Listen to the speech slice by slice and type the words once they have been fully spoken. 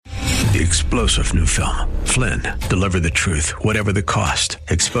The explosive new film, Flynn, deliver the truth, whatever the cost,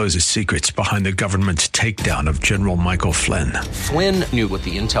 exposes secrets behind the government's takedown of General Michael Flynn. Flynn knew what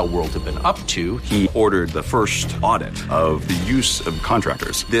the intel world had been up to. He ordered the first audit of the use of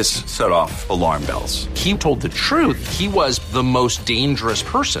contractors. This set off alarm bells. He told the truth. He was the most dangerous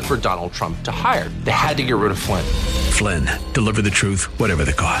person for Donald Trump to hire. They had to get rid of Flynn. Flynn, deliver the truth, whatever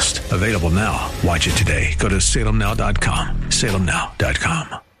the cost. Available now. Watch it today. Go to salemnow.com.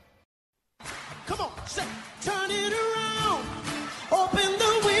 salemnow.com. Come on, turn it around. Open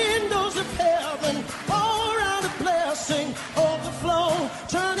the windows of heaven. Pour out a blessing, overflow.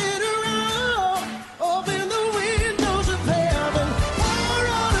 Turn it around. Open the windows of heaven. Pour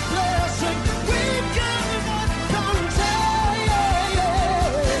out a blessing. We've got what comes.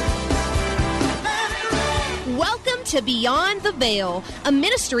 Welcome to Beyond the Veil, a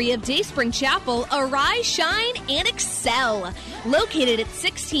ministry of Dayspring Chapel. Arise, shine, and excel. Located at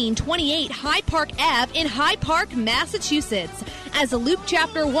 1628 Hyde Park Ave in Hyde Park, Massachusetts. As Luke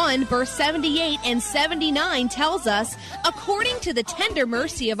chapter 1, verse 78 and 79 tells us, according to the tender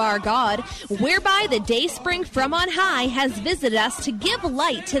mercy of our God, whereby the dayspring from on high has visited us to give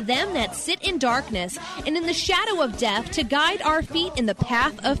light to them that sit in darkness, and in the shadow of death to guide our feet in the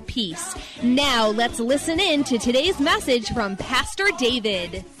path of peace. Now let's listen in to today's message from Pastor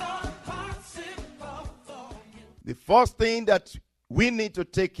David. The first thing that we need to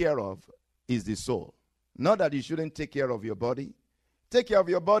take care of is the soul. Not that you shouldn't take care of your body. Take care of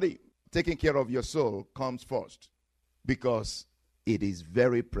your body. Taking care of your soul comes first because it is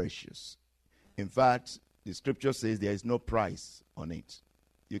very precious. In fact, the scripture says there is no price on it.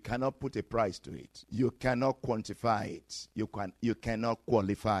 You cannot put a price to it. You cannot quantify it. You cannot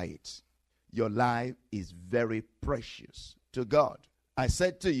qualify it. Your life is very precious to God. I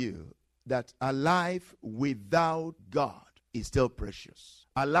said to you that a life without God is still precious.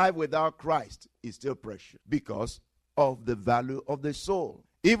 A life without Christ is still precious because of the value of the soul.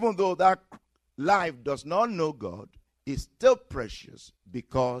 Even though that life does not know God, it's still precious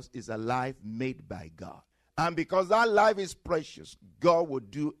because it's a life made by God. And because that life is precious, God will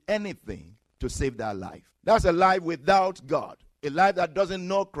do anything to save that life. That's a life without God. A life that doesn't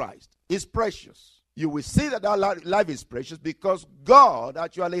know Christ is precious. You will see that life is precious because God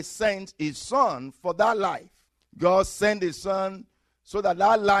actually sent his son for that life. God sent his son so that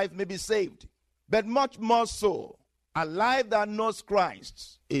life may be saved. But much more so, a life that knows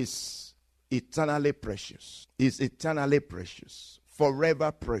Christ is eternally precious. Is eternally precious.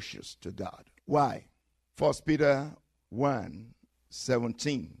 Forever precious to God. Why? 1 Peter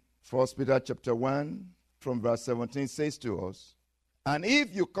 1:17. 1 Peter chapter 1 from verse 17 says to us, and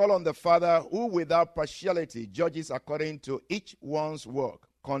if you call on the Father who without partiality judges according to each one's work,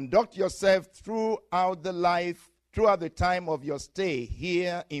 conduct yourself throughout the time of your stay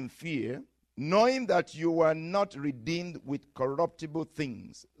here in fear, knowing that you were not redeemed with corruptible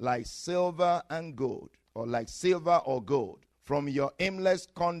things like silver and gold, or like silver or gold, from your aimless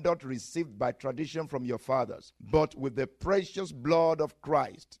conduct received by tradition from your fathers, but with the precious blood of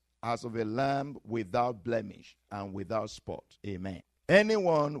Christ, as of a lamb without blemish and without spot. Amen.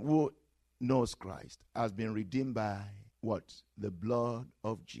 Anyone who knows Christ has been redeemed by what? The blood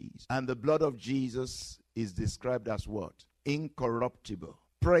of Jesus. And the blood of Jesus is described as what? Incorruptible.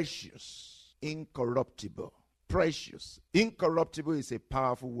 Precious. Incorruptible. Precious. Incorruptible is a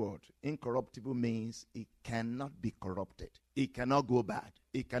powerful word. Incorruptible means it cannot be corrupted. It cannot go bad.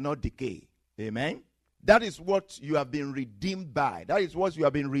 It cannot decay. Amen? That is what you have been redeemed by. That is what you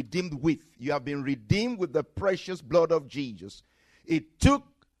have been redeemed with. You have been redeemed with the precious blood of Jesus. It took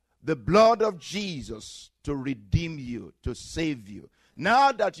the blood of Jesus to redeem you, to save you.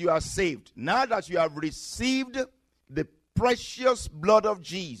 Now that you are saved, now that you have received the precious blood of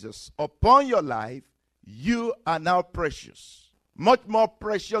Jesus upon your life, you are now precious. Much more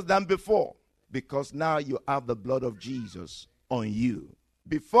precious than before, because now you have the blood of Jesus on you.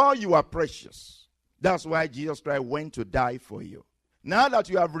 Before you are precious. That's why Jesus Christ went to die for you. Now that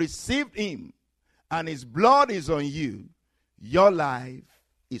you have received him and his blood is on you, your life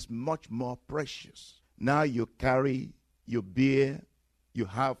is much more precious. Now you carry, you bear, you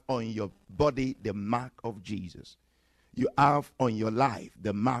have on your body the mark of Jesus. You have on your life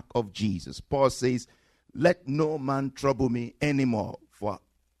the mark of Jesus. Paul says, let no man trouble me anymore, for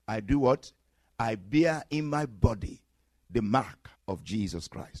I do what? I bear in my body the mark of Jesus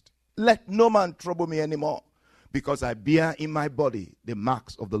Christ. Let no man trouble me anymore, because I bear in my body the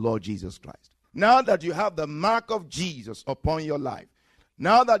marks of the Lord Jesus Christ. Now that you have the mark of Jesus upon your life,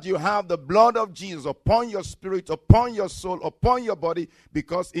 now that you have the blood of Jesus upon your spirit, upon your soul, upon your body,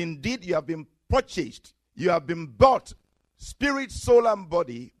 because indeed you have been purchased, you have been bought, spirit, soul, and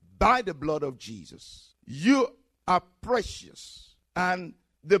body, by the blood of Jesus. You are precious. And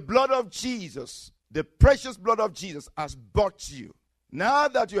the blood of Jesus, the precious blood of Jesus, has bought you. Now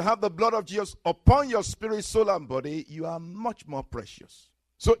that you have the blood of Jesus upon your spirit, soul, and body, you are much more precious.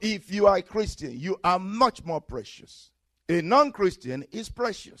 So if you are a Christian, you are much more precious. A non-Christian is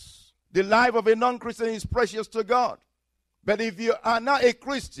precious. The life of a non-Christian is precious to God. But if you are not a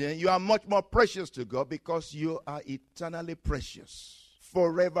Christian, you are much more precious to God because you are eternally precious,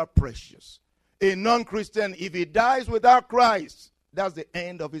 forever precious. A non-Christian, if he dies without Christ, that's the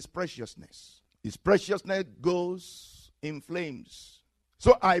end of his preciousness. His preciousness goes in flames.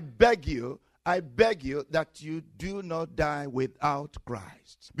 So I beg you that you do not die without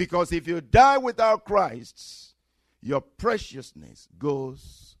Christ. Because if you die without Christ, your preciousness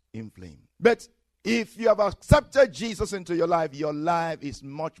goes in flames. But if you have accepted Jesus into your life is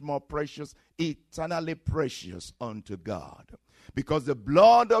much more precious, eternally precious unto God. Because the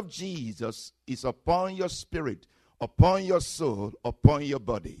blood of Jesus is upon your spirit, upon your soul, upon your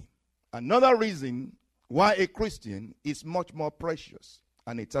body. Another reason why a Christian is much more precious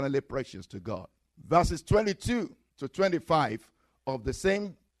and eternally precious to God. Verses 22 to 25 of the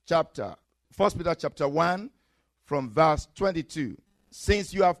same chapter, 1 Peter chapter 1, from verse 22.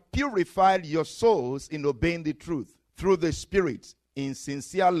 Since you have purified your souls in obeying the truth through the Spirit in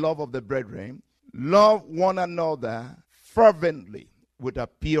sincere love of the brethren, love one another fervently with a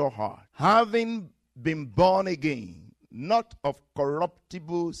pure heart, having been born again, not of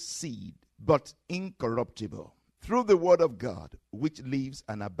corruptible seed, but incorruptible, through the word of God, which lives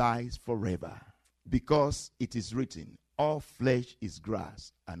and abides forever. Because it is written, all flesh is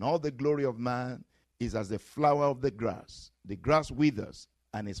grass, and all the glory of man is as the flower of the grass. The grass withers,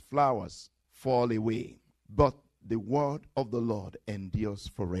 and its flowers fall away. But the word of the Lord endures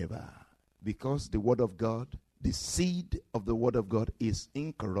forever. Because the word of God, the seed of the word of God is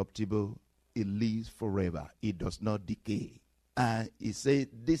incorruptible. It lives forever. It does not decay. And he said,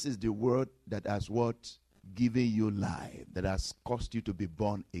 this is the word that has what? Given you life, that has caused you to be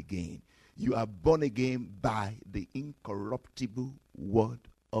born again. You are born again by the incorruptible word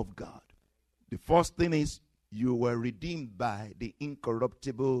of God. The first thing is you were redeemed by the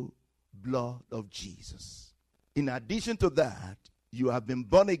incorruptible blood of Jesus. In addition to that, you have been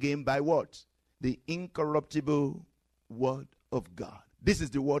born again by what? The incorruptible word of God. This is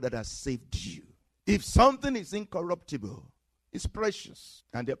the word that has saved you. If something is incorruptible, it's precious.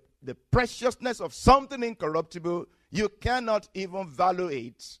 And the preciousness of something incorruptible, you cannot even value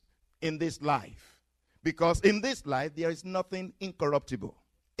it in this life. Because in this life, there is nothing incorruptible.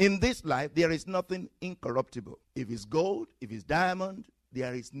 In this life, there is nothing incorruptible. If it's gold, if it's diamond,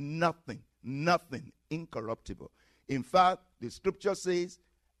 there is nothing incorruptible. In fact, the scripture says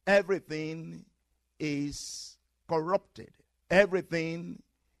everything is corrupted. Everything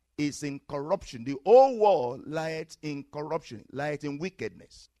is in corruption. The whole world lies in corruption, lies in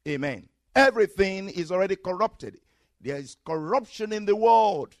wickedness. Amen. Everything is already corrupted. There is corruption in the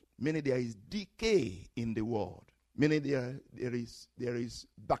world, meaning there is decay in the world. Meaning there is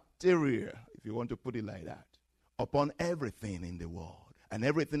bacteria, if you want to put it like that, upon everything in the world. And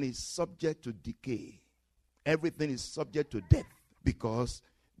everything is subject to decay. Everything is subject to death because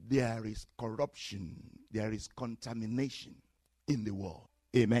there is corruption. There is contamination in the world.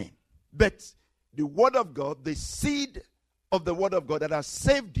 Amen. But the word of God, the seed of the word of God that has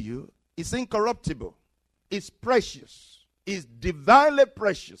saved you is incorruptible. It's precious. It's divinely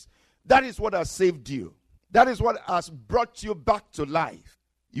precious. That is what has saved you. That is what has brought you back to life.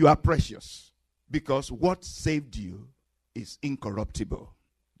 You are precious because what saved you is incorruptible.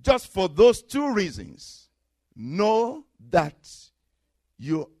 Just for those two reasons, know that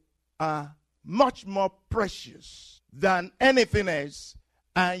you are much more precious than anything else,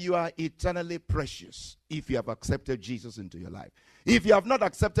 and you are eternally precious if you have accepted Jesus into your life. If you have not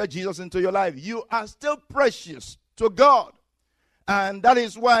accepted Jesus into your life, you are still precious to God. And that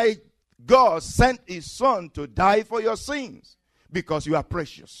is why God sent his son to die for your sins, because you are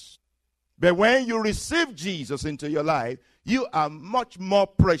precious. But when you receive Jesus into your life, you are much more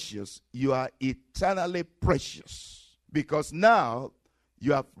precious. You are eternally precious, because now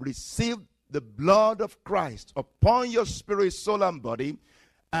you have received the blood of Christ upon your spirit, soul, and body,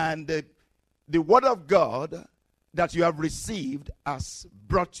 and the word of God that you have received has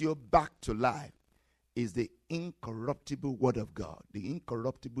brought you back to life. Is the incorruptible word of God. The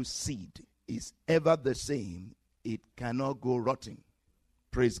incorruptible seed is ever the same. It cannot go rotting.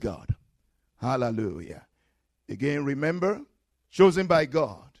 Praise God. Hallelujah. Again, remember, chosen by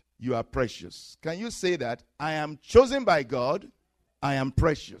God, you are precious. Can you say that? I am chosen by God, I am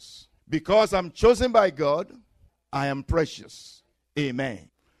precious. Because I'm chosen by God, I am precious. Amen.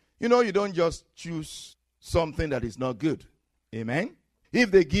 You know, you don't just choose something that is not good. Amen? If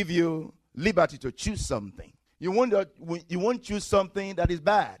they give you liberty to choose something, you won't choose something that is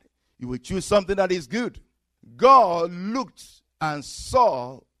bad. You will choose something that is good. God looked and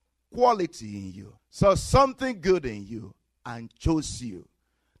saw quality in you, saw something good in you, and chose you.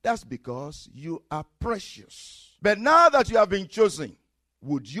 That's because you are precious. But now that you have been chosen,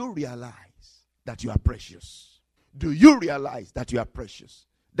 would you realize that you are precious? Do you realize that you are precious?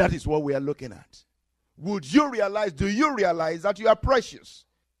 That is what we are looking at. Would you realize, do you realize that you are precious?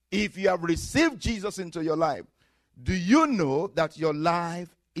 If you have received Jesus into your life, do you know that your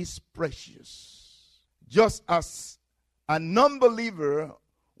life is precious? Just as a non-believer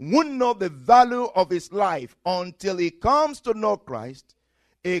won't know the value of his life until he comes to know Christ,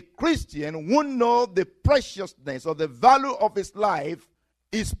 a Christian won't know the preciousness or the value of his life,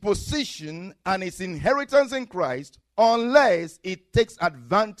 his position, and his inheritance in Christ unless he takes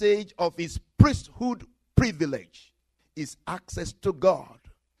advantage of his priesthood privilege, his access to God.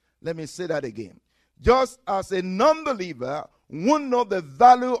 Let me say that again. Just as a non-believer won't know the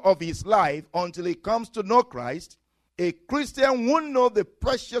value of his life until he comes to know Christ, a Christian won't know the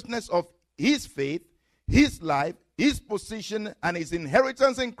preciousness of his faith, his life, his position, and his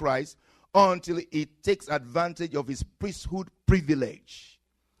inheritance in Christ until he takes advantage of his priesthood privilege,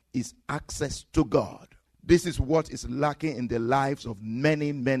 his access to God. This is what is lacking in the lives of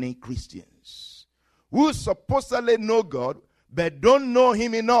many, many Christians who supposedly know God but don't know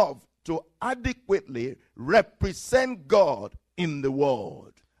him enough to adequately represent God in the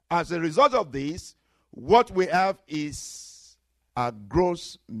world. As a result of this, what we have is a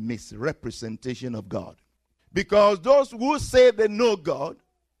gross misrepresentation of God. Because those who say they know God,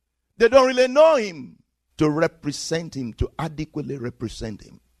 they don't really know him to represent him, to adequately represent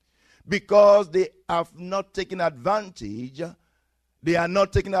him. Because they have not taken advantage, they are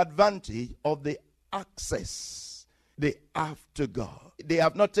not taking advantage of the access they have to God. They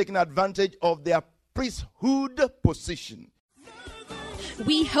have not taken advantage of their priesthood position.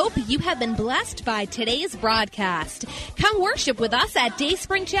 We hope you have been blessed by today's broadcast. Come worship with us at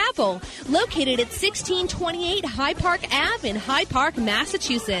Dayspring Chapel, located at 1628 High Park Ave in High Park,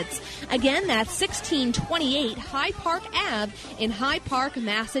 Massachusetts. Again, that's 1628 High Park Ave in High Park,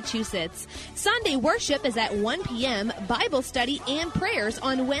 Massachusetts. Sunday worship is at 1 p.m., Bible study and prayers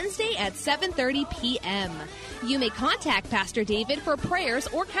on Wednesday at 7:30 p.m. You may contact Pastor David for prayers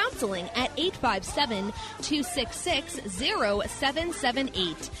or counseling at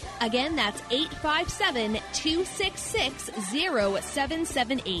 857-266-0778. Again, that's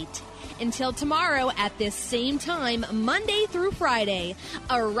 857-266-0778. Until tomorrow at this same time, Monday through Friday,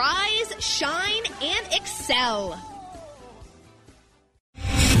 arise, shine, and excel.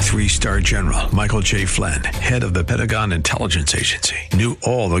 3-star General Michael J. Flynn, head of the Pentagon Intelligence Agency, knew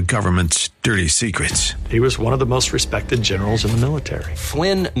all the government's dirty secrets. He was one of the most respected generals in the military.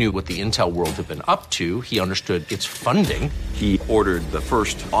 Flynn knew what the intel world had been up to. He understood its funding. He ordered the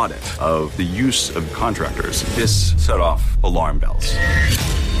first audit of the use of contractors. This set off alarm bells.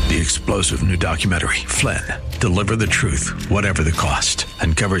 The explosive new documentary, Flynn, Deliver the Truth, Whatever the Cost,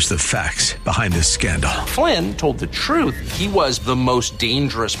 uncovers the facts behind this scandal. Flynn told the truth. He was the most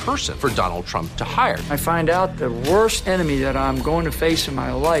dangerous person for Donald Trump to hire. I find out the worst enemy that I'm going to face in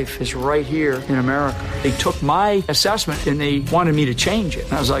my life is right here in America. They took my assessment and they wanted me to change it.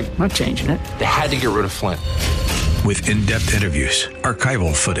 And I was like, I'm not changing it. They had to get rid of Flynn. With in-depth interviews,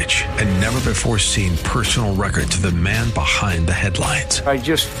 archival footage, and never-before-seen personal records of the man behind the headlines. I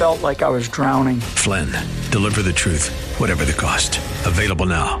just felt like I was drowning. Flynn, Deliver the Truth, Whatever the Cost. Available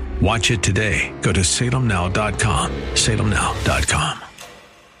now. Watch it today. Go to salemnow.com. salemnow.com.